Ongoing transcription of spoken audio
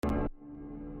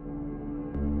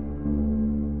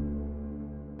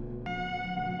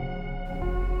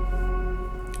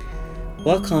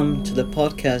Welcome to the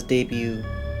podcast debut,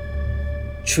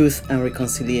 Truth and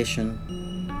Reconciliation,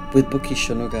 with Buki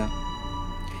Shonuga.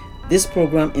 This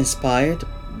program, inspired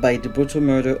by the brutal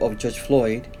murder of George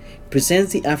Floyd,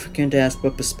 presents the African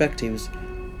diaspora perspectives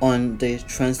on the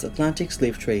transatlantic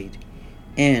slave trade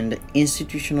and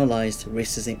institutionalized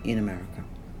racism in America.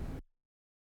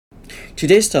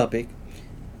 Today's topic: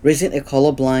 raising a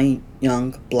colorblind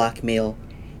young black male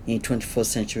in 21st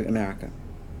century America.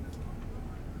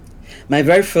 My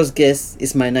very first guest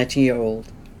is my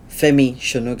 19-year-old Femi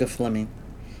Shonuga Fleming.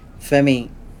 Femi,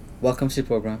 welcome to the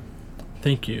program.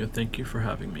 Thank you. Thank you for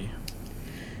having me.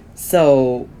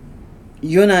 So,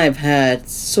 you and I have had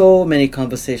so many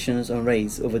conversations on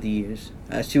race over the years.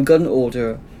 As you've gotten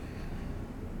older,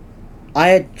 I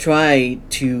had tried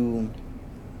to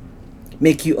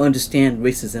make you understand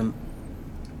racism.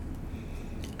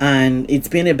 And it's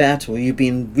been a battle. You've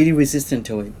been really resistant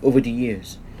to it over the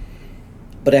years.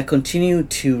 But I continue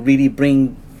to really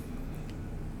bring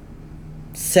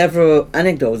several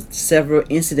anecdotes, several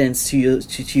incidents to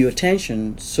your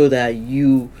attention, so that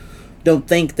you don't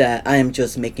think that I am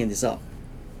just making this up.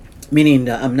 Meaning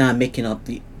that I'm not making up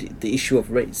the issue of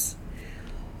race.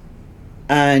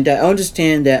 And I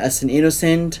understand that as an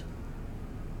innocent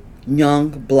young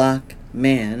black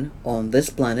man on this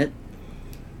planet,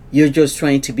 you're just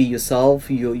trying to be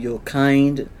yourself. You're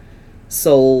kind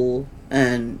soul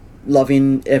and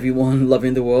loving everyone,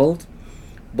 loving the world.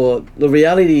 But the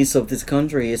realities of this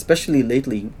country, especially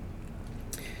lately,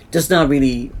 does not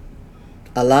really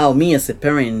allow me as a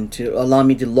parent to allow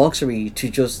me the luxury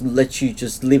to just let you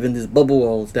just live in this bubble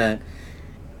world that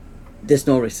there's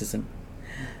no racism.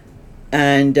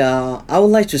 And I would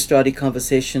like to start a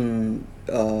conversation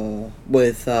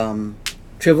with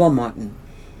Trayvon Martin.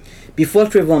 Before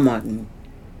Trayvon Martin,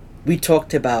 we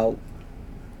talked about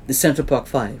the Central Park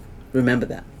Five. Remember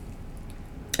that?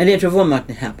 And then Trayvon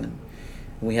Martin happened.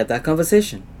 We had that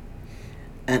conversation.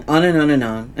 And on and on and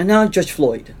on. And now George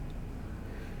Floyd.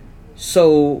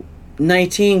 So,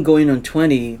 19 going on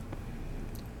 20,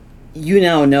 you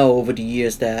now know over the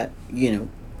years that,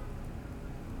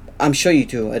 I'm sure you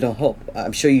do, I don't hope.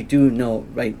 I'm sure you do know,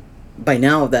 right, by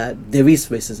now that there is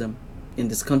racism in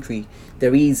this country.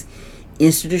 There is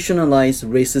institutionalized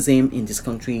racism in this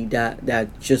country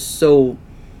that just so...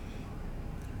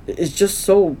 it's just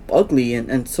so ugly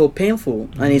and so painful.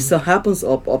 Mm-hmm. And it still happens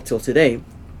up till today.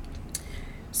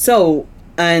 So,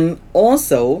 and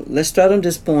also, let's start on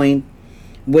this point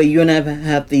where you and I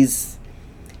have this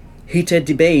heated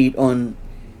debate on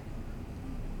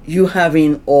you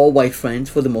having all white friends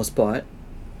for the most part.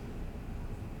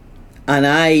 And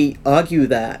I argue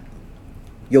that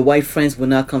your white friends will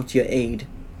not come to your aid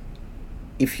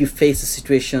if you face a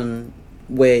situation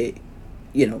where,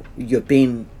 you're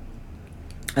being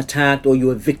attacked or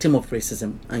you're a victim of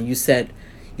racism, and you said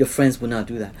your friends will not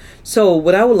do that. So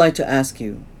what I would like to ask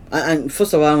you, and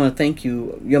first of all, I want to thank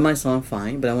you. You're my son,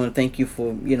 fine, but I want to thank you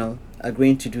for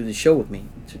agreeing to do the show with me,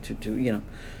 to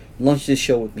launch this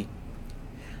show with me.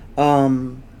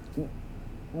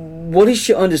 What is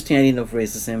your understanding of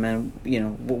racism, and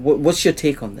what's your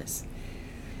take on this?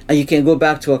 And you can go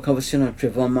back to our conversation on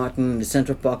Trayvon Martin, the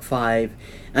Central Park Five,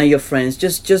 and your friends.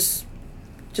 Just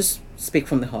speak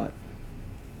from the heart.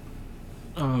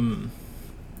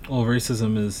 Well,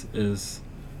 racism is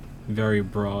very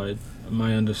broad.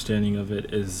 My understanding of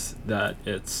it is that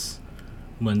it's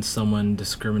when someone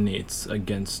discriminates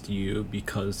against you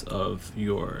because of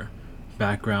your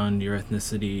background, your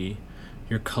ethnicity,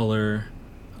 your color,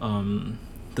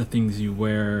 the things you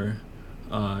wear.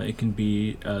 It can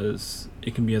be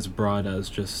as broad as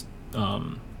just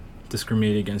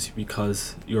discriminating against you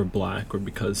because you're black or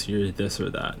because you're this or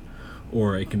that,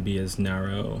 or it can be as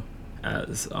narrow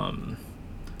as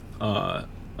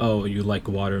you like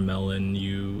watermelon,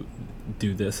 you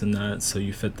do this and that, so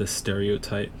you fit this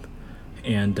stereotype.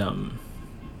 And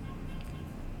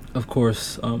of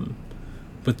course,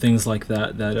 with things like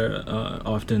that are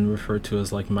often referred to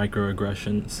as like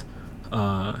microaggressions,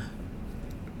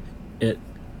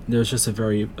 there's just a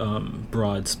very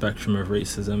broad spectrum of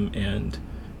racism, and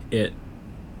it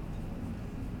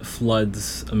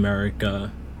floods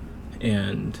America.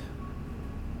 And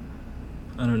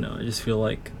I don't know, I just feel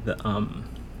like the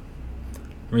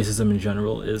racism in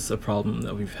general is a problem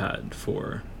that we've had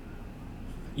for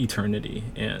eternity,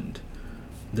 and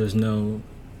there's no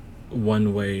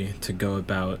one way to go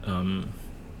about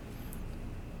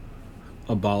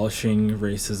abolishing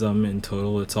racism in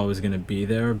total. It's always going to be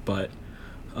there, but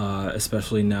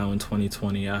especially now in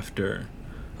 2020 after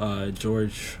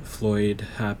George Floyd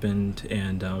happened,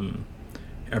 and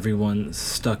everyone's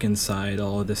stuck inside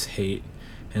all of this hate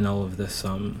and all of this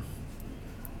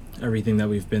everything that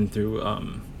we've been through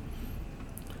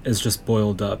is just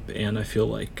boiled up, and I feel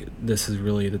like this is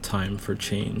really the time for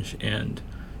change, and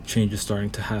change is starting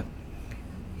to happen.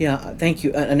 Yeah, thank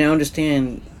you. And I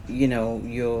understand,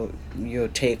 your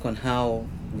take on how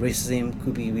racism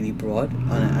could be really broad,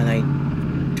 and I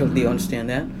totally understand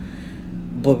that.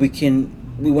 But we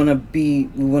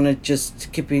want to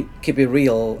just keep it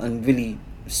real and really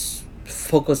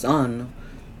focus on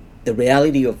the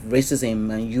reality of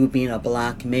racism and you being a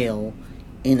black male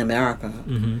in America.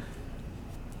 Mm-hmm.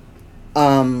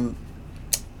 Um,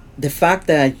 the fact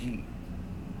that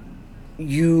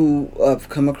you have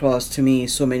come across to me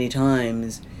so many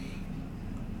times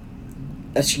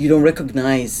as you don't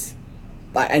recognize.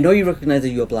 I know you recognize that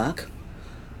you're black,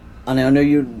 and I know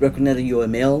you recognize that you're a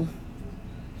male,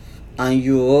 and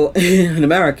you're an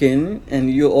American,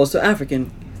 and you're also African.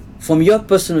 From your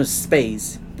personal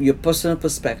space, your personal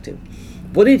perspective,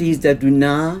 what it is that do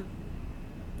not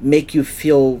make you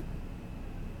feel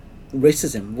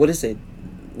racism? What is it?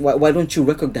 Why don't you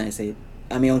recognize it?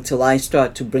 I mean, until I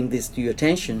start to bring this to your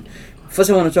attention. First,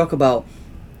 I want to talk about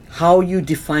how you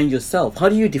define yourself. How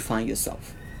do you define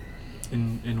yourself?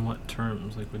 In what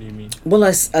terms? Like, what do you mean? Well,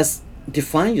 as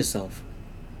define yourself.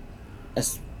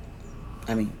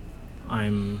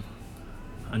 I'm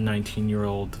a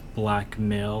 19-year-old black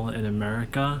male in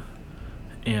America,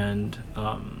 and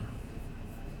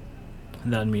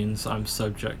that means I'm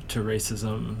subject to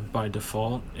racism by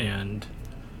default, and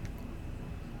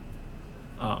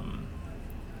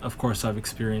of course I've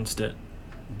experienced it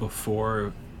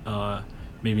before,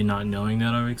 maybe not knowing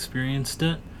that I've experienced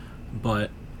it,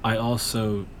 but I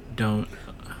also don't.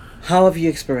 How have you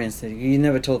experienced it? You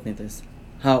never told me this.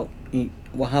 How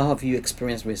have you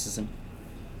experienced racism?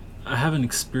 I haven't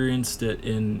experienced it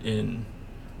in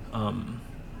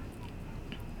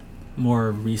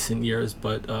more recent years,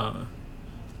 but I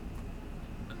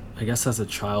guess as a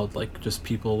child, like, just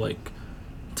people like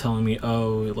telling me,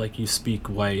 oh, like, you speak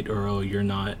white, or oh, you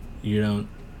don't,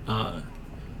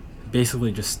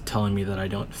 basically just telling me that I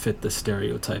don't fit the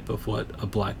stereotype of what a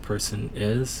black person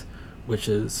is, which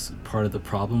is part of the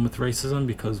problem with racism,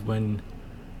 because when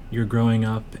you're growing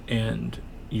up and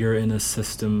you're in a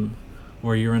system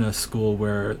or you're in a school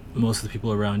where most of the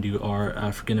people around you are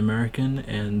African American,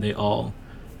 and they all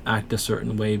act a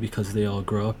certain way because they all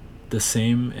grow up the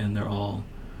same and they're all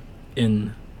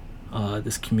in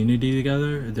this community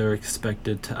together, they're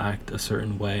expected to act a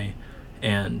certain way.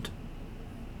 And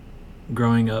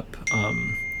growing up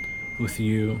with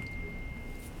you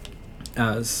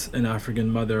as an African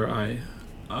mother, I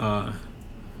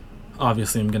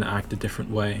obviously I'm going to act a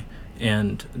different way,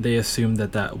 and they assume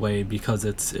that way, because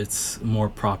it's more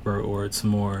proper, or it's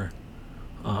more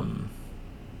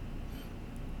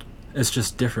it's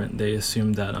just different. They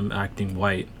assume that I'm acting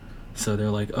white, so they're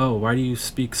like, oh, why do you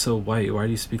speak so white? Why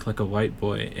do you speak like a white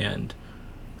boy? And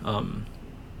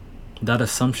that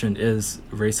assumption is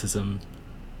racism,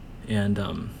 and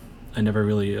I never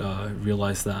really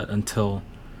realized that until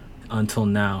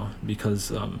now,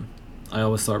 because I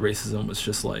always thought racism was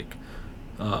just like,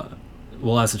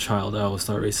 well, as a child, I always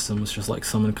thought racism was just like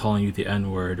someone calling you the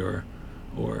N-word, or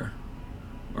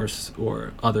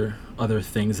other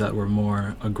things that were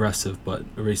more aggressive.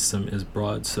 But racism is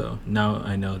broad, so now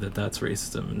I know that that's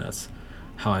racism, and that's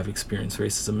how I've experienced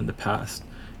racism in the past.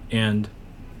 And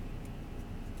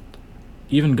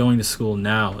even going to school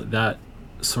now, that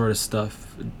sort of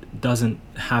stuff doesn't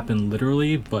happen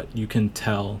literally, but you can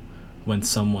tell when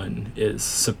someone is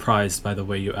surprised by the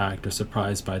way you act or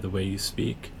surprised by the way you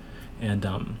speak. And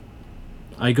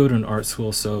I go to an art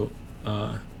school, so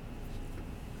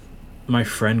my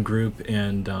friend group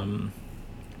and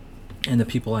the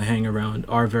people I hang around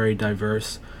are very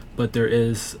diverse, but there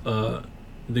is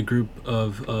the group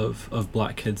of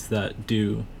black kids that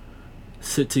do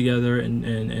sit together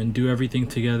and do everything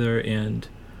together, and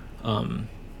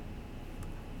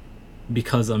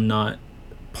because I'm not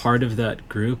part of that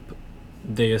group,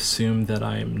 they assume that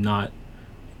I'm not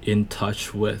in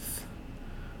touch with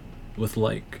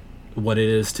like what it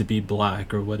is to be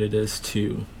black, or what it is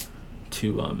to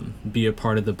be a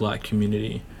part of the black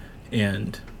community.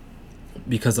 And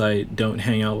because I don't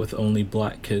hang out with only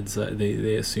black kids,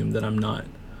 they assume that I'm not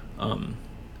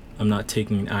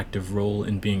taking an active role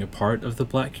in being a part of the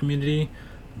black community.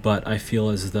 But I feel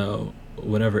as though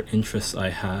whatever interests I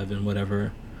have, and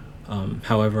whatever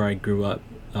however I grew up,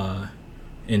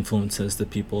 influences the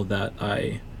people that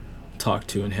I talk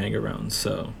to and hang around.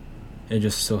 So it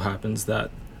just so happens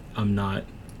that I'm not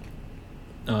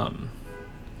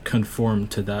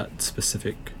conformed to that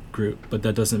specific group, but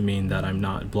that doesn't mean that I'm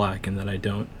not black, and that I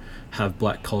don't have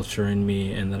black culture in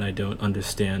me, and that I don't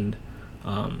understand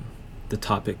the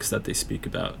topics that they speak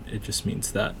about. It just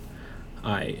means that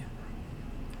I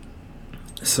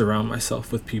surround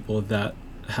myself with people that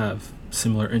have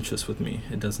similar interests with me.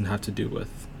 It doesn't have to do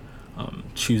with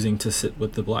choosing to sit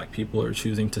with the black people or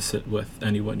choosing to sit with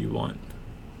anyone you want.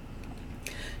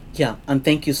 Yeah, and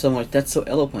thank you so much. That's so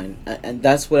eloquent, and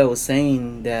that's what I was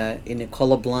saying. That in a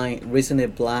colorblind, raising a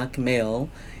black male,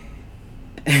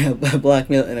 a black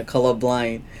male and a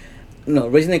colorblind, no,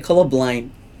 raising a colorblind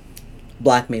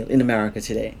black male in America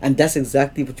today, and that's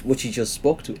exactly what you just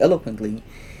spoke to eloquently.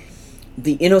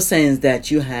 The innocence that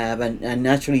you have, and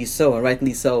naturally so, and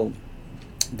rightly so,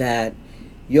 that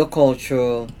your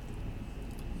culture,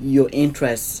 your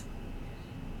interests,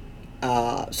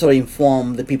 sort of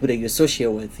inform the people that you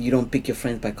associate with. You don't pick your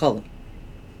friends by color,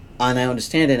 and I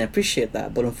understand and appreciate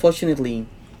that. But unfortunately,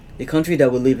 the country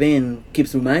that we live in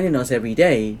keeps reminding us every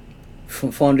day,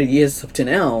 from 400 years up to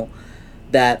now,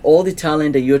 that all the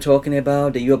talent that you're talking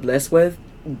about, that you're blessed with,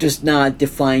 does not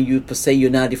define you per se.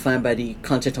 You're not defined by the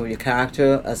content of your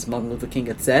character, as Martin Luther King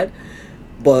had said,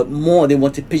 but more they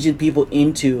want to pigeonhole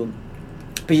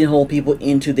people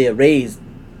into their race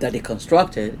that they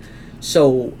constructed.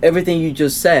 So everything you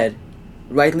just said,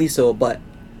 rightly so, but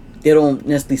they don't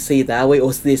necessarily say it that way,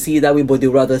 or they see it that way, but they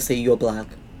rather say you're black,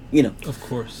 you know. Of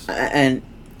course. And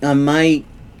my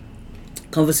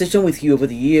conversation with you over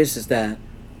the years is that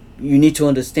you need to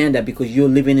understand that because you're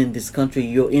living in this country,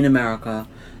 you're in America,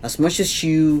 as much as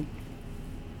you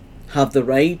have the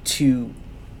right to,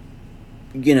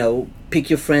 you know, pick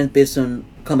your friends based on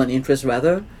common interests,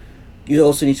 rather, you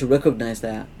also need to recognize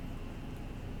that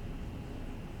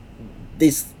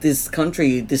this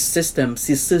country, this system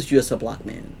sees you as a black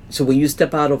man. So when you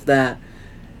step out of that,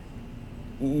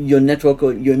 your network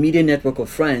or your immediate network of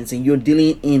friends, and you're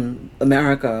dealing in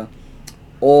America,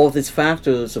 all these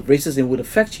factors of racism would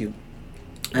affect you.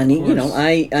 And you know,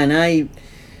 I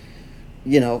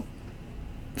you know,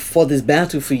 for this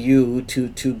battle for you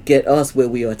to get us where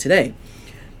we are today.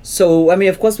 So I mean,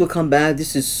 of course, we'll come back.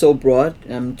 This is so broad.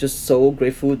 I'm just so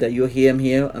grateful that you're here. I'm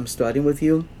here. I'm starting with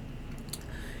you.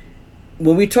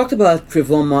 When we talked about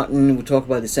Trayvon Martin, we talked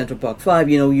about the Central Park Five.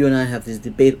 You know, you and I have this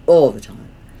debate all the time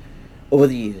over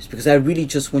the years, because I really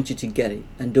just want you to get it,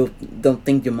 and don't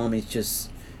think your mom is just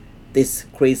this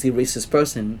crazy racist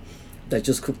person that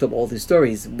just cooked up all these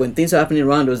stories. When things are happening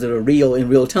around us that are real in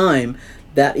real time,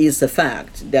 that is a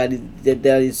fact. That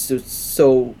is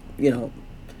so, you know,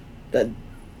 that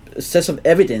set of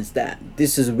evidence that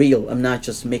this is real. I'm not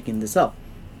just making this up.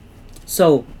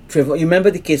 So Trayvon, you remember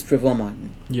the case Trayvon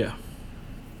Martin? Yeah.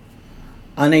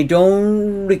 And I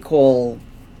don't recall.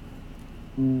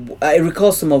 I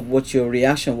recall some of what your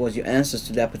reaction was, your answers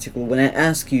to that particular. When I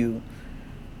asked you,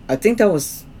 I think that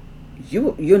was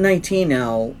you're 19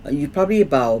 now. You're probably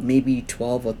about maybe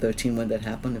 12 or 13 when that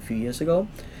happened a few years ago.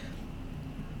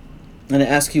 And I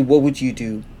asked you, what would you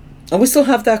do? And we still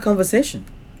have that conversation.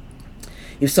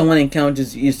 If you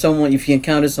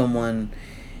encounter someone,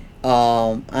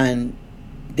 and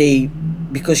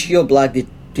because you're black,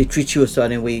 they treat you a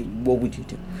certain way, what would you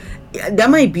do? Yeah, that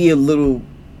might be a little,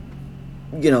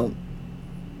 you know,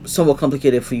 somewhat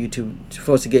complicated for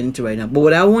us to get into right now. But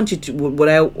what I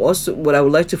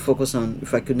would like to focus on,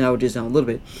 if I could narrow this down a little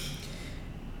bit,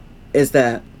 is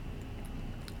that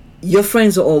your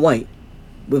friends are all white.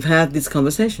 We've had this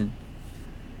conversation,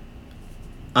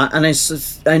 and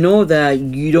I know that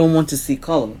you don't want to see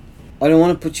color. I don't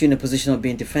want to put you in a position of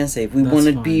being defensive. We want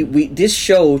to be. This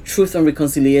show, Truth and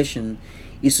Reconciliation,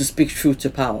 is to speak truth to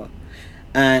power.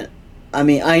 And I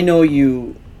mean, I know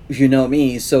you. You know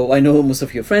me, so I know most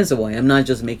of your friends are white. I'm not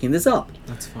just making this up.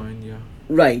 That's fine, yeah.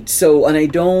 Right. So, and I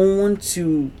don't want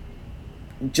to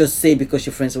just say because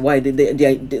your friends are white.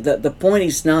 The point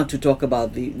is not to talk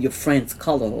about your friend's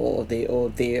color or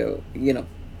their you know,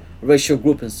 racial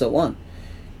group and so on.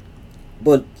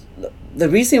 But the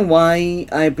reason why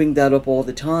I bring that up all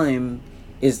the time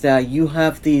is that you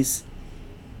have these,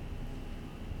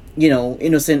 you know,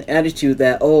 innocent attitude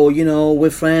that, oh, you know, we're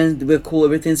friends, we're cool,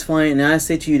 everything's fine. And I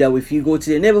say to you that if you go to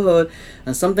the neighborhood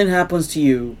and something happens to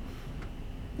you,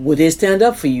 would they stand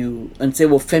up for you and say,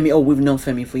 well, Femi, we've known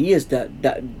Femi for years, that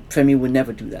Femi would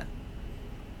never do that?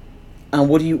 And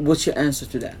what's your answer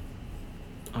to that?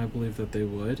 I believe that they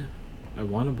would. I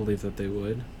want to believe that they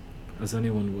would, as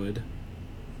anyone would.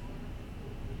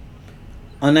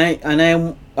 And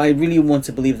I really want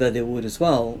to believe that they would as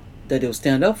well, that they'll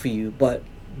stand up for you, but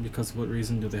because what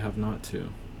reason do they have not to?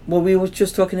 Well, we were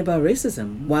just talking about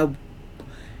racism. Why?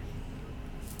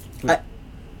 But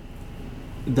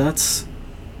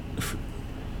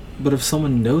if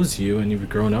someone knows you and you've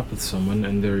grown up with someone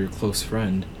and they're your close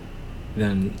friend,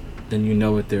 then then you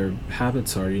know what their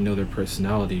habits are. You know their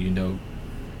personality. You know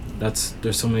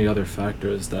there's so many other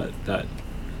factors that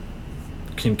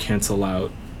can cancel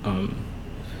out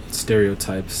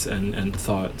stereotypes and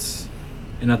thoughts.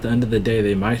 And at the end of the day,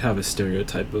 they might have a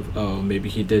stereotype of, oh, maybe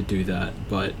he did do that,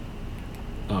 but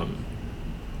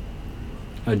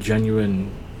a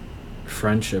genuine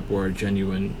friendship or a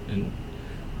genuine and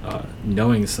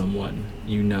knowing someone,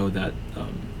 you know that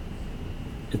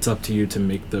it's up to you to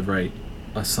make the right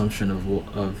assumption of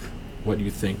what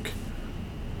you think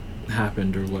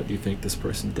happened or what you think this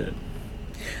person did.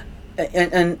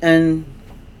 And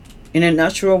in a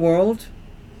natural world,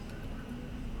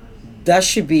 that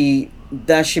should be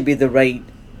the right,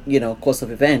 course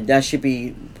of event. That should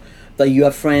be that you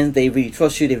have friends, they really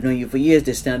trust you, they've known you for years,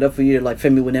 they stand up for you. Like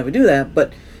Femi would never do that,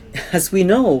 but as we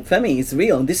know, Femi is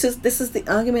real. This is the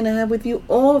argument I have with you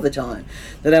all the time.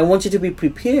 That I want you to be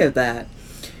prepared that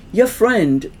your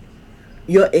friend,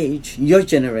 your age, your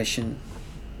generation.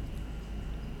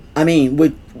 I mean,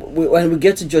 when we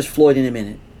get to George Floyd in a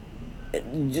minute,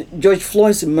 George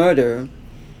Floyd's murder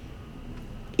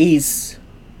is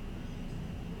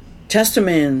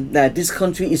testament that this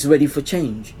country is ready for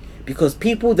change, because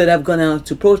people that have gone out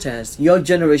to protest, your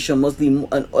generation, mostly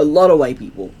a lot of white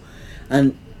people,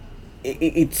 and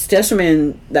it's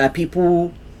testament that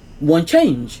people want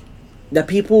change, that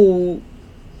people,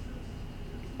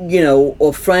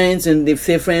 or friends, and if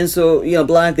their friends are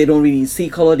black, they don't really see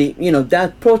color.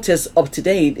 That protest up to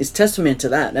date is testament to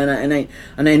that, and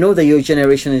I know that your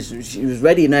generation is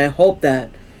ready, and I hope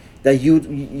that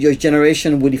your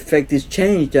generation would effect this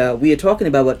change that we are talking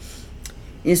about. But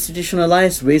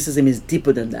institutionalized racism is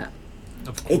deeper than that.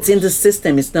 Of course. It's in the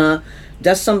system. It's not.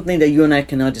 That's something that you and I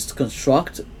cannot just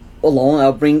construct alone.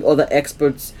 I'll bring other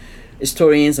experts,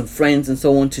 historians and friends and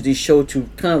so on to this show to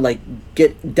kind of like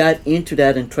get that into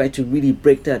that and try to really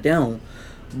break that down.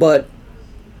 But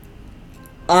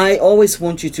I always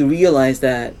want you to realize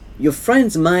that your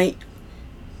friends might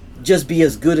just be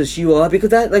as good as you are,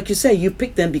 because that, like you say, you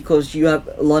pick them because you have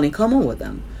a lot in common with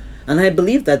them, and I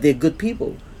believe that they're good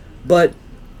people. But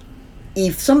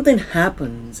if something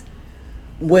happens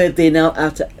where they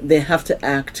have to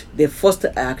act, they're forced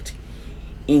to act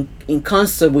in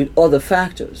concert with other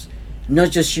factors,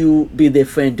 not just you be their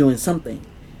friend doing something.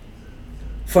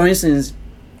 For instance,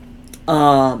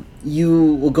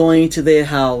 you were going to their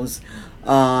house,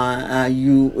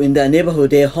 you in their neighborhood,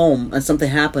 their home, and something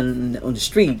happened on the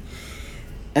street,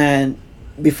 and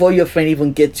before your friend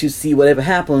even get to see whatever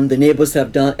happened, the neighbors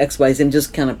have done X, Y, Z,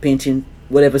 just kind of painting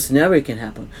whatever scenario can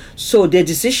happen. So their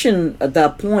decision at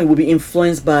that point will be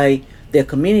influenced by their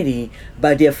community,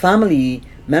 by their family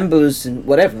members and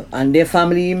whatever, and their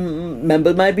family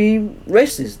member might be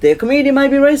racist, their community might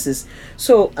be racist.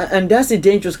 So, and that's the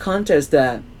dangerous context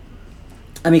that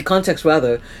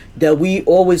we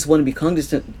always want to be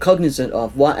cognizant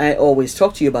of. Why I always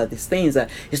talk to you about these things, that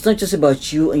it's not just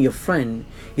about you and your friend,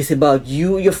 it's about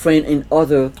you, your friend, in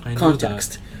other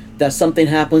context. That something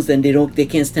happens, then they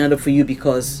can't stand up for you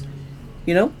because,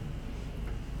 do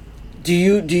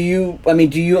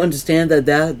you understand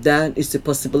that is the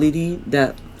possibility?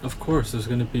 That of course there's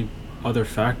going to be other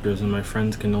factors, and my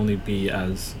friends can only be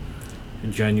as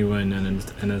genuine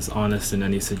and as honest in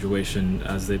any situation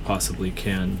as they possibly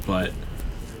can, but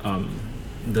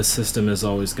the system is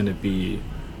always going to be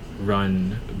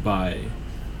run by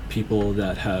people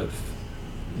that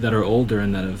are older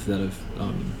and that have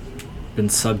been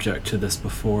subject to this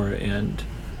before and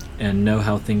know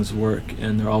how things work,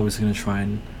 and they're always going to try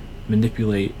and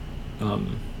manipulate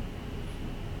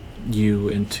you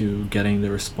into getting the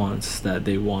response that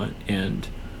they want. And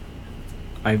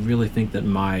I really think that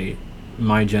my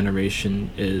generation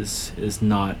is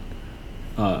not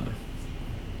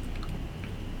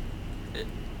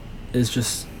is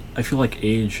just, I feel like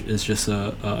age is just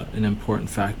an important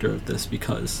factor of this,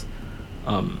 because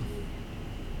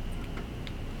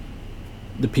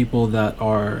the people that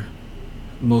are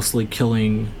mostly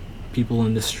killing people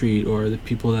in the street, or the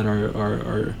people that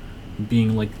are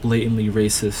being like blatantly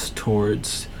racist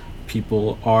towards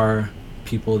people, are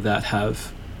people that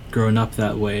have grown up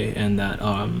that way and that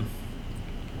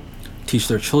teach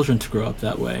their children to grow up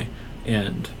that way.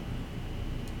 And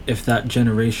if that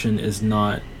generation is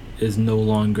no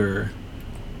longer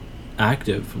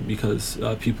active, because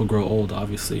people grow old,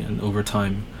 obviously, and over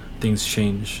time things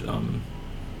change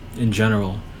in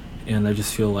general, and I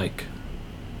just feel like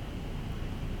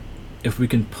if we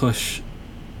can push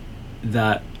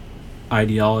that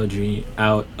ideology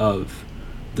out of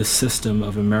the system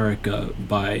of America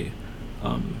by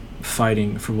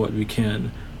fighting for what we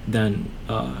can, then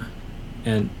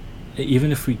and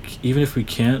even if we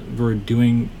can't, we're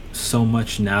doing so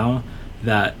much now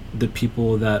that the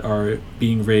people that are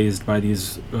being raised by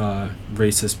these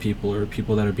racist people, or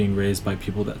people that are being raised by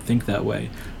people that think that way,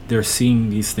 they're seeing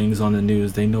these things on the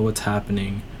news. They know what's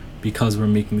happening because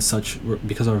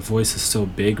because our voice is so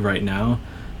big right now,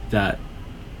 that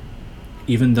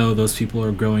even though those people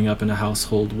are growing up in a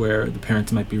household where the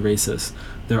parents might be racist,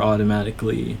 they're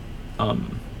automatically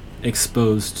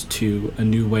exposed to a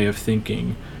new way of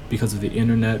thinking because of the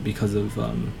internet, because of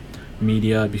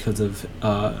media, because of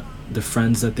the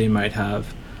friends that they might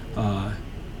have.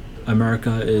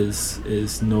 America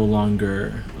is no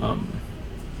longer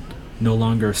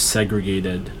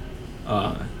segregated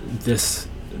this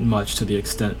much, to the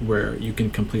extent where you can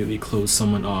completely close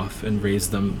someone off and raise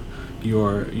them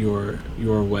your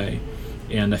way.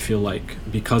 And I feel like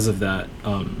because of that,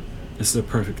 this is a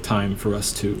perfect time for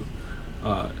us to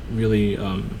really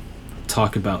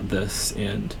talk about this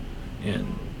and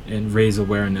raise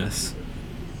awareness.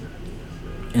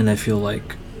 And I feel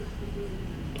like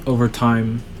over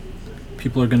time,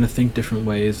 people are going to think different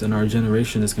ways, and our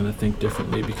generation is going to think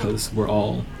differently, because we're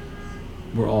all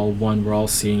one. We're all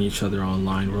seeing each other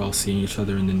online. We're all seeing each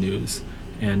other in the news,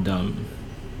 and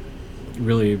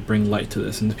really bring light to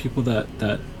this. And the people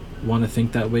that want to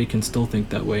think that way can still think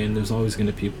that way, and there's always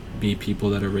going to be people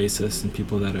that are racist and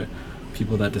people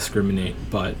that discriminate.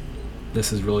 But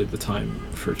this is really the time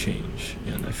for change,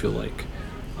 and I feel like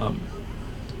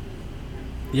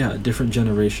different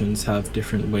generations have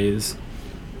different ways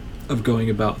of going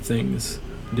about things.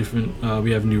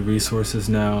 We have new resources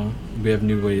now. We have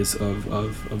new ways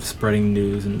of spreading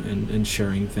news and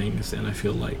sharing things, and I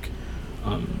feel like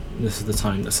this is the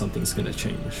time that something's going to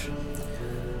change.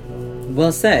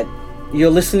 Well said. You're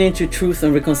listening to Truth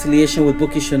and Reconciliation with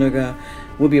Buki Sonuga.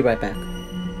 We'll be right back.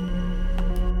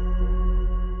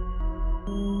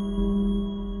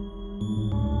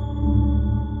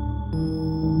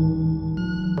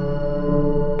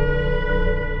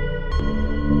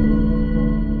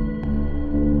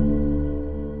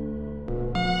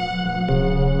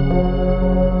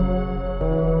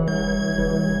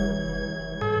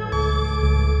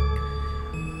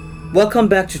 Welcome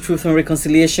back to Truth and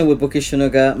Reconciliation with Buki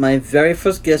Sonuga. My very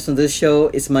first guest on this show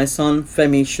is my son,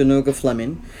 Femi Sonuga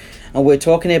Fleming. And we're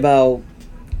talking about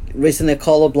raising a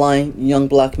colorblind young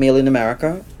black male in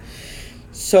America.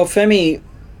 So, Femi,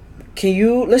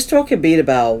 let's talk a bit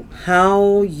about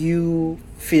how you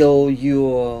feel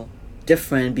you're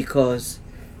different because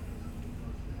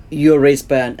you're raised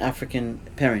by an African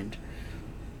parent.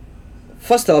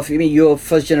 First off, you're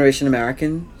first generation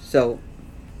American, so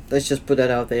let's just put that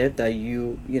out there, that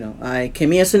I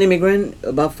came here as an immigrant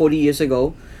about 40 years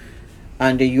ago,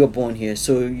 and you were born here,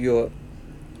 so you're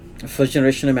a first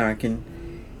generation American.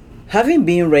 Having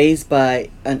been raised by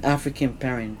an African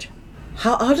parent,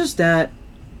 how does that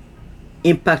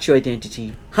impact your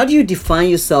identity? How do you define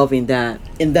yourself in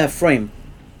that frame?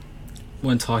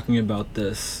 When talking about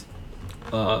this,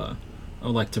 I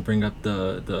would like to bring up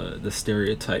the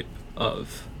stereotype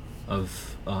of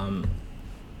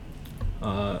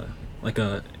like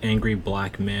a angry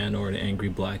black man or an angry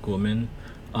black woman.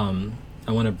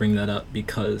 I want to bring that up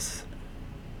because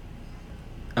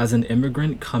as an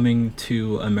immigrant coming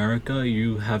to America,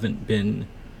 you haven't been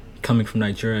coming from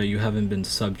Nigeria. You haven't been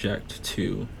subject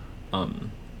to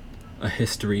a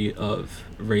history of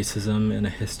racism and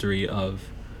a history of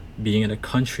being in a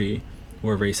country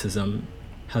where racism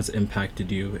has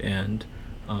impacted you, and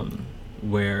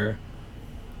where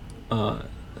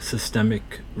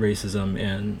systemic racism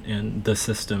and the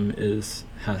system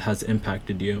has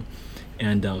impacted you.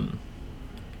 And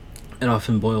it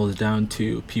often boils down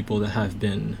to people that have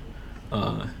been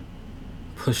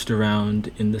pushed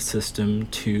around in the system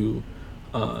to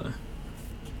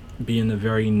be in a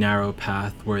very narrow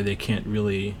path where they can't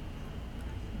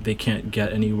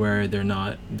get anywhere. They're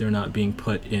not being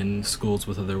put in schools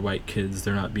with other white kids.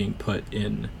 They're not being put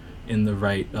in the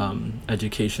right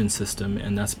education system,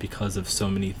 and that's because of so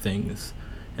many things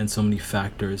and so many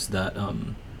factors that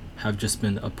have just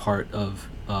been a part of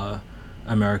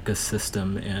America's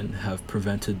system and have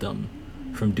prevented them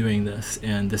from doing this.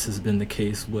 And this has been the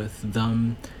case with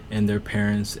them and their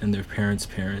parents and their parents'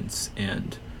 parents,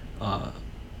 and a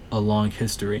long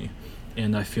history.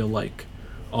 And I feel like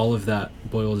all of that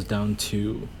boils down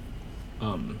to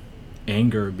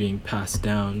anger being passed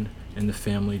down in the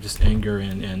family, just anger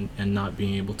and not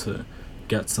being able to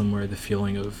get somewhere, the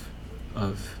feeling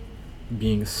of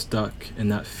being stuck.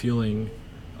 And that feeling,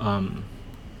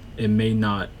 it may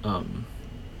not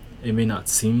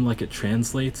seem like it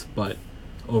translates, but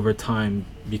over time,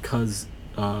 because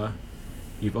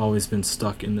you've always been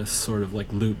stuck in this sort of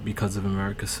like loop because of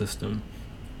America's system,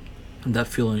 that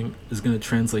feeling is going to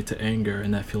translate to anger,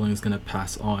 and that feeling is going to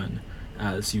pass on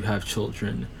as you have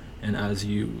children and as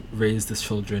you raise the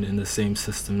children in the same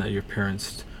system that your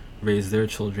parents raised their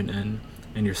children in,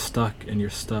 and you're stuck and you're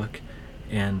stuck.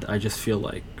 And I just feel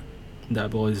like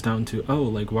that boils down to, oh,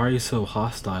 like, why are you so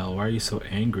hostile, why are you so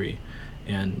angry?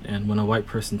 And when a white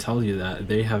person tells you that,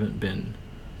 they haven't been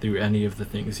through any of the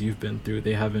things you've been through.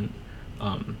 They haven't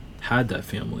had that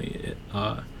family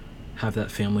have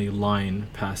that family line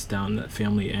passed down, that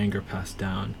family anger passed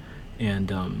down.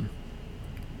 And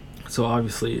so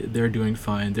obviously they're doing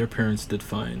fine, their parents did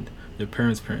fine, their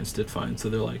parents did fine, so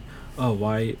they're like, oh,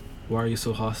 why are you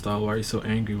so hostile, why are you so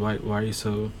angry, why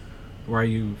are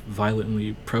you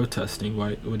violently protesting,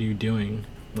 what are you doing,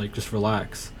 like, just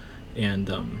relax.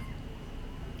 And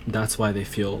that's why they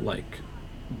feel like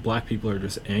black people are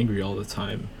just angry all the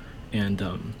time. And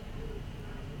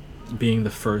being the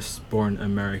firstborn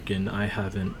American, I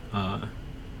haven't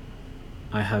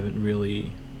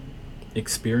really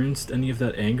experienced any of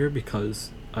that anger,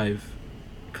 because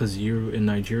you in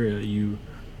Nigeria, you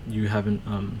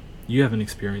haven't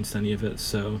experienced any of it.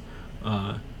 So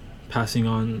passing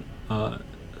on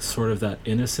sort of that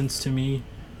innocence to me,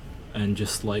 and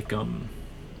just like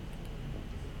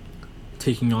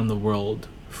taking on the world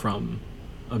from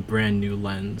a brand new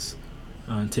lens,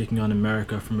 taking on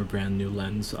America from a brand new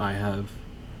lens. I'm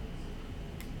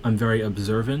very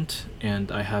observant,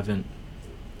 and I haven't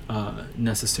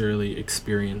necessarily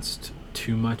experienced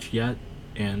too much yet,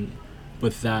 and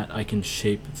with that I can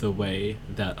shape the way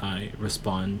that I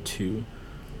respond to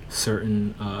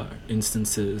certain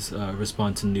instances,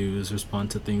 respond to news,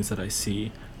 respond to things that I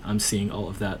see. I'm seeing all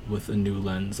of that with a new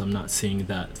lens. I'm not seeing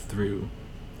that through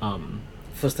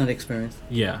first-hand experience.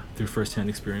 Yeah, through first-hand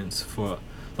experience. For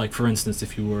instance,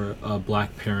 if you were a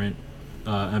black parent,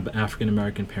 an African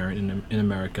American parent in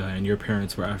America, and your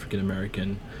parents were African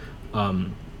American,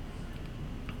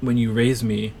 when you raise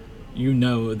me, you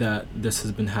know that this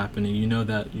has been happening. You know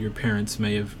that your parents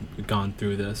may have gone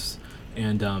through this,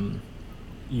 and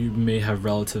you may have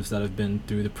relatives that have been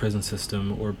through the prison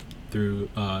system or through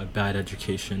bad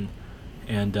education,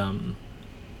 and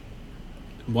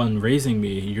when raising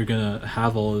me, you're gonna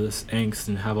have all of this angst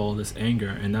and have all of this anger,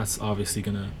 and that's obviously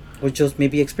gonna, or just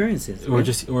maybe experience it, or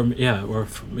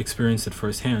experience it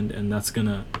firsthand, and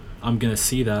I'm gonna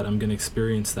see that, I'm gonna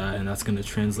experience that, and that's gonna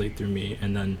translate through me,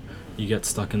 and then you get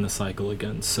stuck in the cycle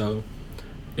again. So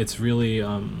it's really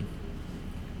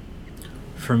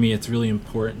for me, it's really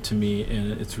important to me,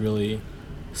 and it's really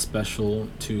special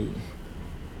to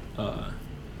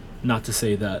not to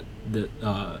say that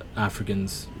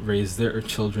Africans raise their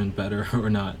children better or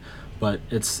not, but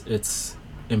it's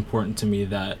important to me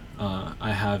that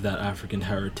I have that African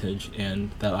heritage,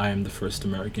 and that I am the first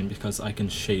American, because I can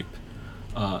shape,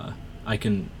 I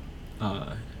can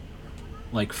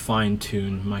like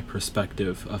fine-tune my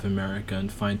perspective of America,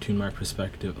 and fine-tune my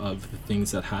perspective of the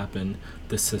things that happen,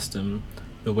 the system,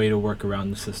 the way to work around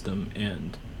the system,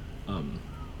 and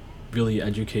really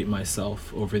educate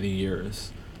myself over the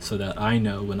years, so that I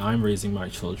know when I'm raising my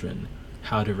children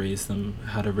how to raise them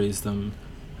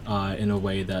in a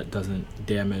way that doesn't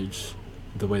damage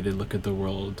the way they look at the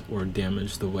world, or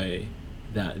damage the way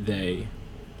that they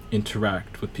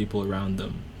interact with people around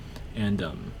them. And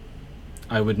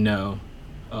I would know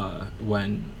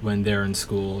when they're in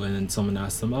school, and then someone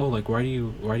asks them, oh, like, why do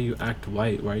you act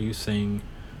white, why are you saying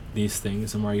these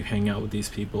things, and why are you hanging out with these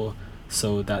people,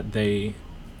 so that they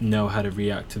know how to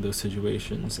react to those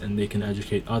situations, and they can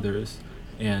educate others.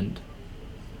 And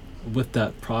with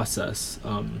that process,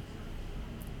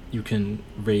 you can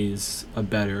raise a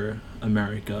better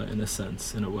America, in a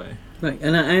sense, in a way. Right,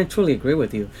 and I totally agree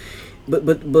with you. But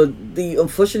the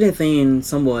unfortunate thing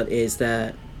somewhat is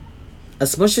that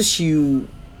as much as you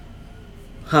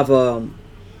have a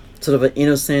sort of an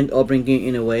innocent upbringing,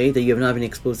 in a way that you have not been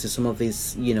exposed to some of these,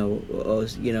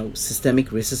 systemic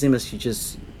racism, as you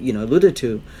just, alluded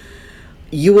to,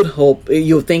 you would hope,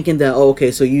 you're thinking that, oh, okay,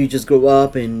 so you just grow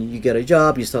up and you get a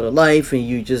job, you start a life, and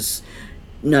you just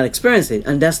not experience it.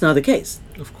 And that's not the case.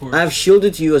 Of course. I've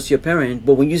shielded you as your parent,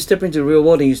 but when you step into the real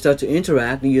world and you start to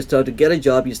interact and you start to get a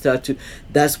job,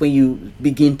 that's when you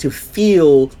begin to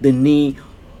feel the knee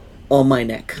on my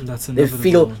neck. That's they inevitable.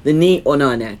 feel the knee on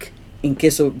our neck. In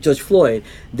case of George Floyd,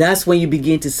 that's when you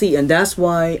begin to see, and that's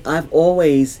why I've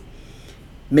always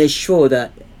made sure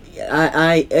that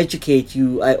I educate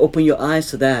you, I open your eyes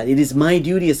to that. It is my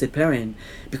duty as a parent,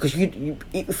 because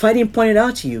if I didn't point it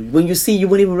out to you, when you see, you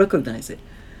wouldn't even recognize it,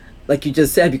 like you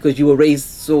just said, because you were raised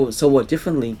somewhat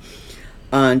differently.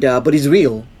 and but it's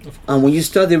real. Of course. And when you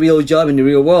start the real job in the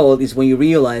real world, is when you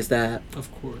realize that. Of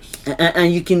course.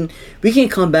 And we can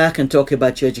come back and talk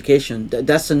about your education.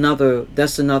 That's another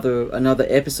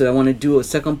episode. I want to do a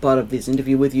second part of this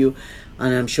interview with you,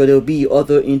 and I'm sure there will be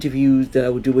other interviews that I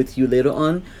will do with you later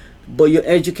on. But your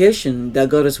education that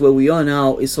got us where we are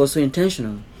now is also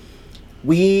intentional.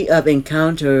 We have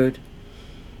encountered,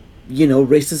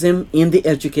 racism in the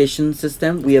education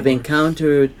system. We have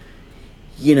encountered,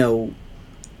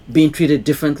 being treated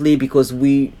differently because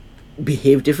we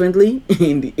behave differently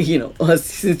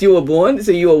since you were born,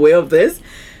 so you're aware of this.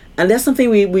 And that's something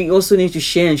we also need to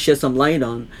share and shed some light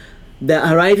on.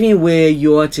 That arriving where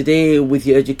you are today with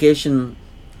your education,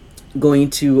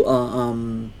 going to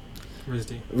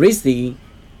RISD,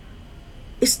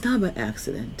 it's not by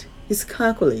accident. It's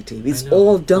calculative. It's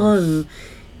all done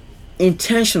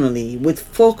intentionally with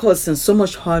focus and so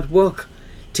much hard work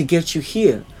to get you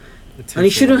here. And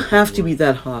it shouldn't have to be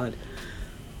that hard.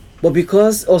 But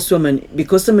because I'm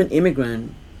an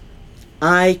immigrant,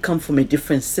 I come from a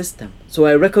different system. So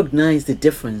I recognize the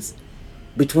difference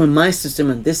between my system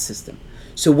and this system.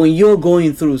 So when you're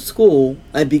going through school,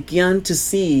 I began to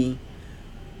see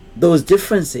those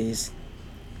differences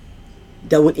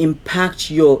that would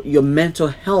impact your mental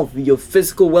health, your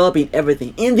physical well-being,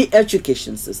 everything in the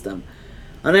education system.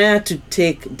 And I had to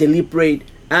take deliberate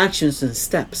actions and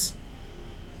steps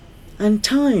and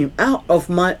time out of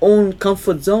my own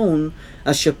comfort zone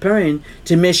as your parent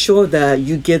to make sure that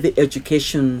you get the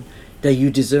education that you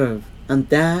deserve. And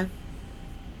that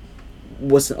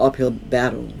was an uphill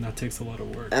battle. That takes a lot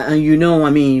of work. And we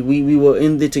were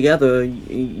in it together,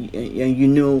 and you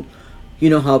know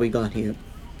how we got here.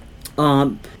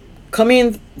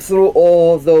 Coming through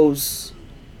all those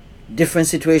different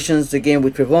situations again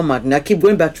with Trayvon Martin. I keep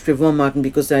going back to Trayvon Martin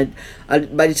because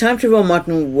by the time Trayvon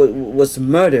Martin was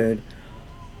murdered,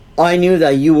 I knew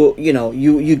that you were,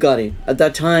 you got it. At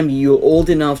that time, you were old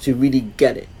enough to really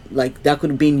get it. Like, that could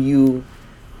have been you.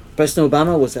 President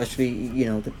Obama was actually,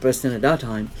 the president at that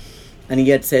time. And he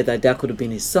had said that could have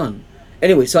been his son.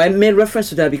 Anyway, so I made reference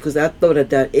to that because I thought at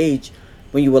that age,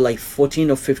 when you were like 14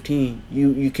 or 15,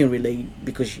 you can relate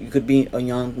because you could be a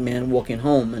young man walking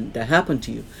home and that happened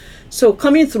to you. So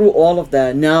coming through all of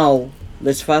that, now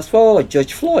let's fast forward.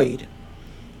 George Floyd.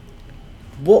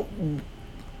 What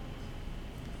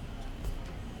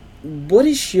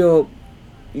is your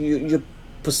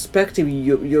perspective,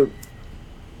 your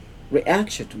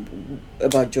reaction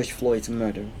about George Floyd's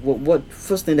murder? What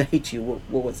first thing that hit you?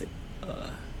 What was it?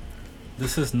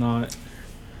 This is not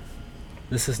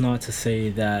to say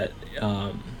that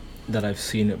that I've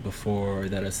seen it before, or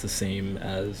that it's the same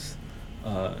as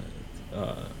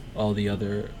all the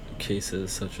other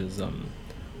cases, such as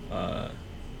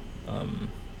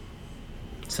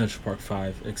Central Park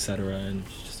 5, etc., and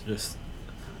just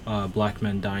black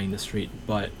men dying in the street.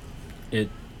 But it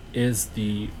is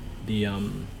the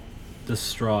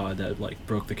straw that like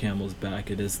broke the camel's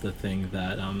back. It is the thing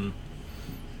that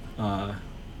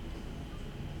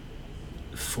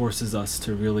forces us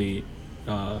to really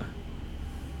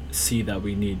see that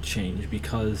we need change,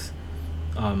 because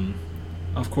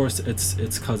of course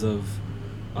it's because of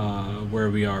where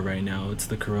we are right now. It's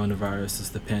the coronavirus, it's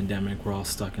the pandemic. We're all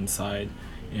stuck inside,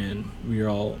 and we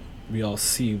all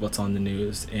see what's on the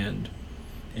news, and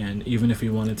even if we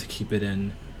wanted to keep it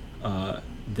in,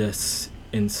 this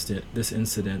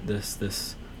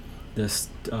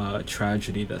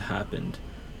tragedy that happened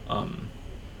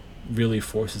really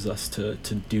forces us to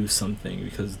do something,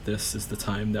 because this is the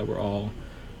time that we're all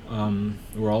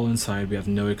inside. We have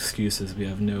no excuses. We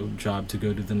have no job to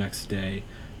go to the next day.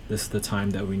 This is the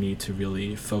time that we need to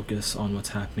really focus on what's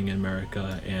happening in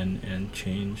America and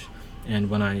change. And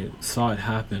when I saw it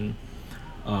happen,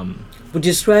 but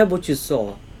describe what you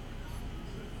saw.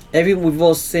 We've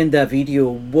all seen that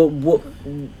video.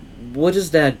 What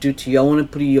does that do to you? I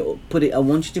want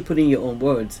you to put in your own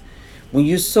words. When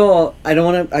you saw, I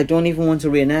don't even want to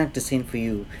reenact the scene for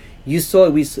you. You saw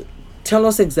it. Tell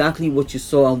us exactly what you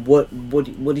saw, and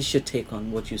what is your take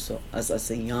on what you saw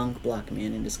as a young black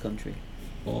man in this country?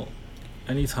 Well,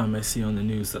 anytime I see on the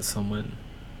news that someone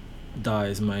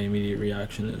dies, my immediate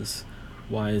reaction is,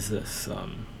 why is this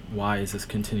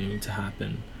continuing to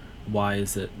happen? Why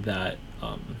is it that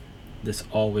this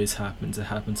always happens? It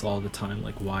happens all the time.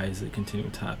 Like, why is it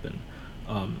continuing to happen?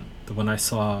 When I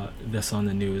saw this on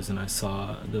the news, and I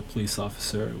saw the police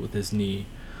officer with his knee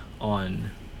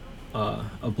on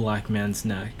a black man's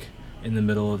neck in the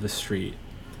middle of the street,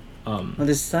 on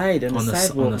the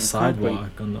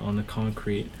sidewalk, on the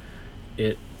concrete,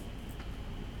 it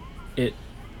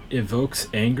evokes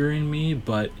anger in me,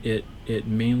 but it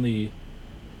mainly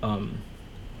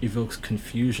evokes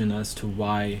confusion as to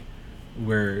why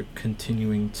we're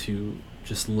continuing to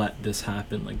just let this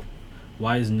happen. Like,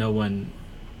 why is no one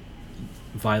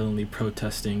violently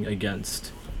protesting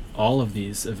against all of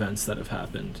these events that have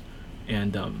happened?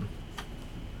 And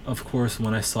of course,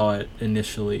 when I saw it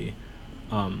initially,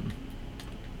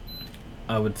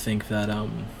 I would think that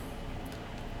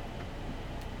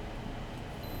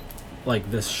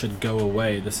like, this should go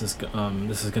away. This is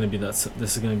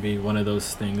gonna be one of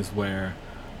those things where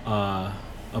a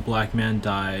black man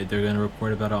died. They're gonna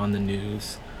report about it on the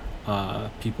news.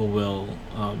 People will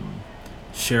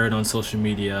share it on social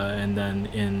media, and then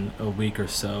in a week or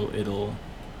so, it'll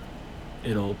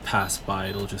pass by.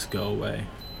 It'll just go away.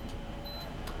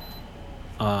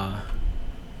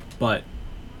 But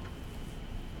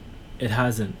it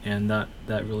hasn't, and that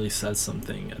really says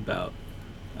something about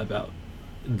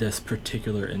this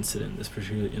particular incident. This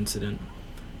particular incident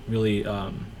really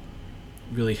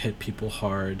really hit people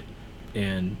hard,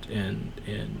 and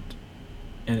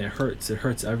it hurts. It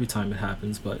hurts every time it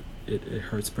happens, but it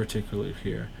hurts particularly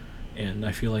here. And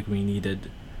I feel like we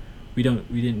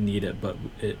didn't need it, but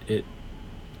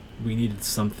we needed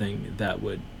something that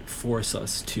would force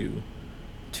us to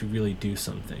really do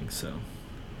something. So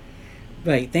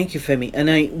Right. Thank you, Femi. And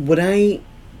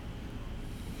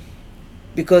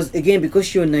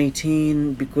because you're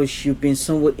 19, because you've been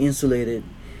somewhat insulated,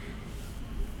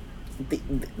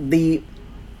 the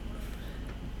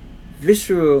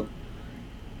visceral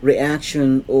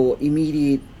reaction or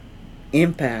immediate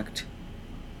impact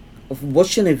of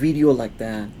watching a video like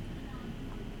that,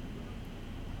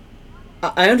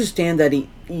 I understand that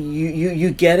you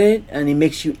get it and it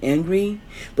makes you angry.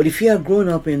 But if you are growing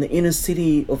up in the inner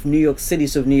city of New York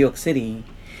City,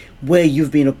 where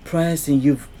you've been oppressed and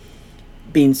you've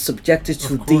been subjected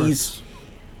to these,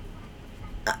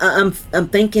 I'm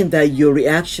thinking that your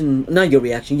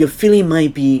feeling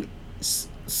might be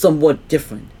somewhat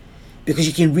different, because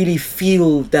you can really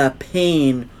feel that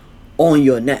pain on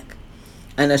your neck.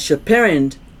 And as your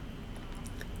parent,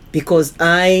 because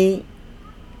I've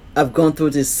gone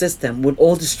through this system with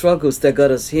all the struggles that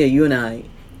got us here, you and I,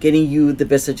 getting you the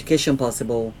best education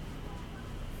possible,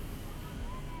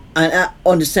 and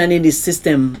understanding this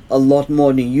system a lot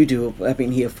more than you do. I've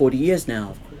been here 40 years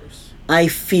now. of course, I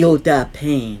feel that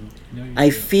pain. no, you I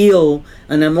do. feel,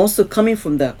 and I'm also coming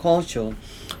from that culture,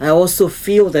 I also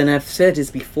feel that, and I've said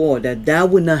this before, that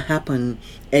would not happen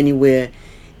anywhere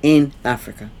in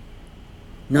Africa.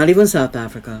 Not even South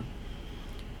Africa.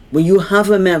 When you have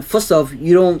a man, first off,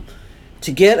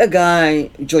 to get a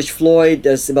guy, George Floyd,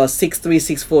 that's about 6'3",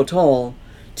 6'4" tall,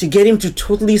 to get him to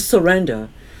totally surrender,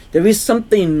 there is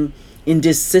something in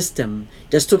this system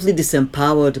that's totally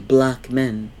disempowered black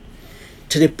men,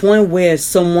 to the point where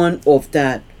someone of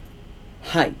that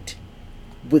height,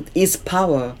 with his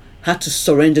power, had to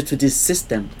surrender to this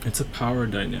system. It's a power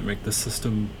dynamic. The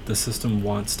system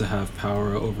wants to have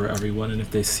power over everyone, and if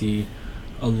they see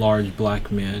a large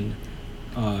black man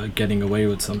getting away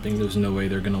with something, there's no way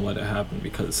they're gonna let it happen,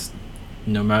 because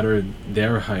no matter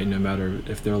their height, no matter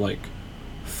if they're like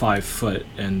 5 foot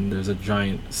and there's a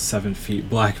giant 7 feet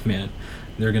black man,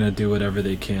 they're gonna do whatever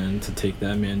they can to take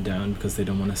that man down, because they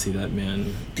don't want to see that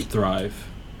man thrive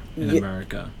in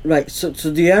America. Right. So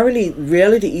the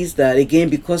reality is that, again,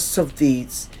 because of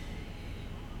these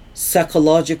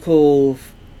psychological,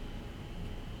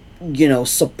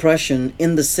 suppression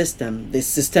in the system, the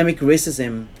systemic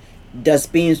racism that's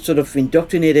being sort of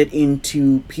indoctrinated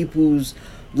into people's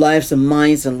lives and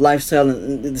minds and lifestyle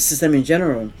and the system in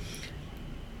general,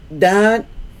 that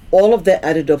all of that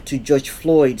added up to George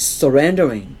Floyd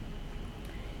surrendering.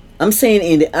 I'm saying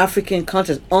in the African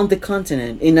context, on the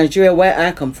continent, in Nigeria, where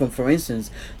I come from, for instance,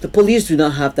 the police do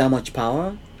not have that much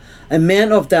power. A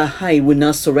man of that height would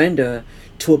not surrender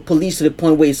to a police to the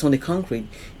point where it's on the concrete.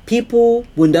 People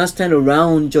would not stand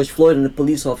around George Floyd and the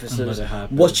police officers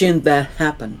watching that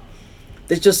happen.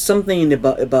 There's just something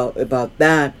about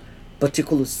that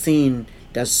particular scene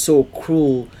that's so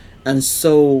cruel and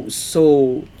so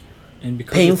And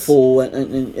painful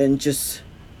and just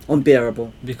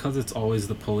unbearable. Because it's always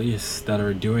the police that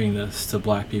are doing this to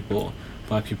black people.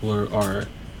 Black people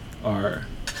are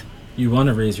you want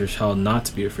to raise your child not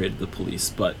to be afraid of the police,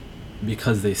 but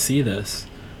because they see this,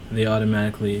 they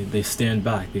stand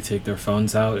back. They take their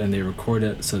phones out and they record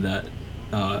it so that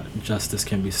justice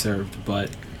can be served. But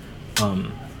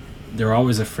they're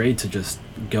always afraid to just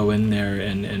go in there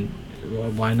and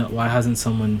why not? Why hasn't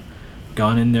someone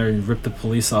gone in there and ripped the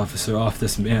police officer off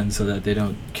this man so that they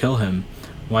don't kill him?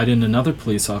 Why didn't another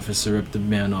police officer rip the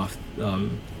man off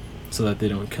so that they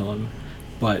don't kill him?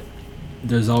 But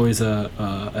there's always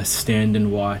a stand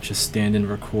and watch, a stand and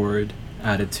record,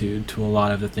 attitude to a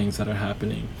lot of the things that are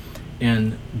happening.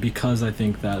 And because I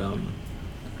think that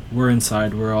we're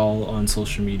inside, we're all on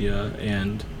social media,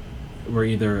 and we're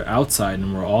either outside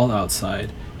and we're all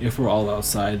outside. If we're all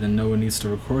outside, then no one needs to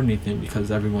record anything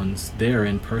because everyone's there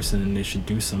in person, and they should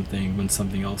do something when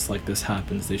something else like this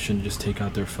happens. They shouldn't just take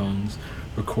out their phones,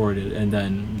 record it, and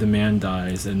then the man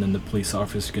dies and then the police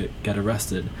officers get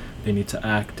arrested. They need to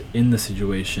act in the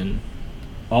situation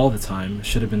all the time,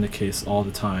 should have been the case all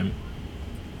the time,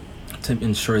 to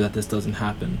ensure that this doesn't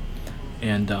happen.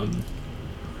 And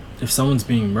if someone's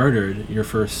being murdered, your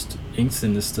first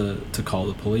instinct is to call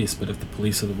the police. But if the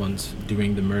police are the ones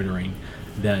doing the murdering,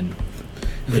 then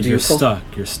you're stuck.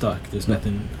 You're stuck. There's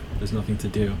nothing to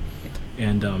do.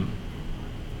 And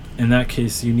in that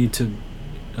case, you need to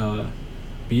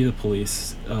be the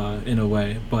police in a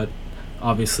way. But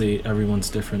obviously,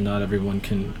 everyone's different. Not everyone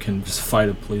can just fight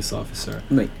a police officer.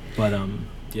 Right. But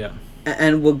yeah.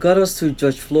 And what got us to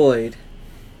George Floyd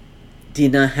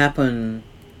did not happen.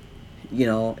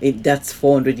 That's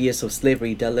 400 years of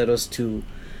slavery that led us to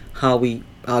how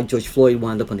George Floyd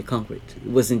wound up on the concrete. It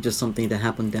wasn't just something that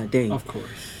happened that day. Of course.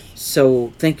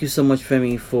 So thank you so much,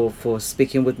 Femi, for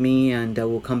speaking with me, and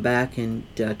we'll come back and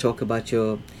talk about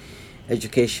your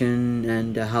education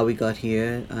and how we got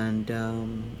here, and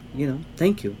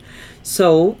thank you.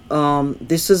 So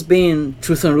this has been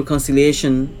Truth and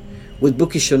Reconciliation with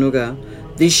Buki Shonuga.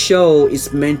 This show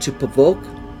is meant to provoke,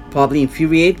 probably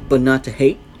infuriate, but not to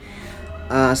hate.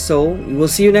 So we'll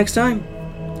see you next time.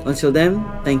 Until then,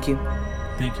 thank you.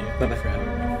 Thank you. Bye-bye. For having me.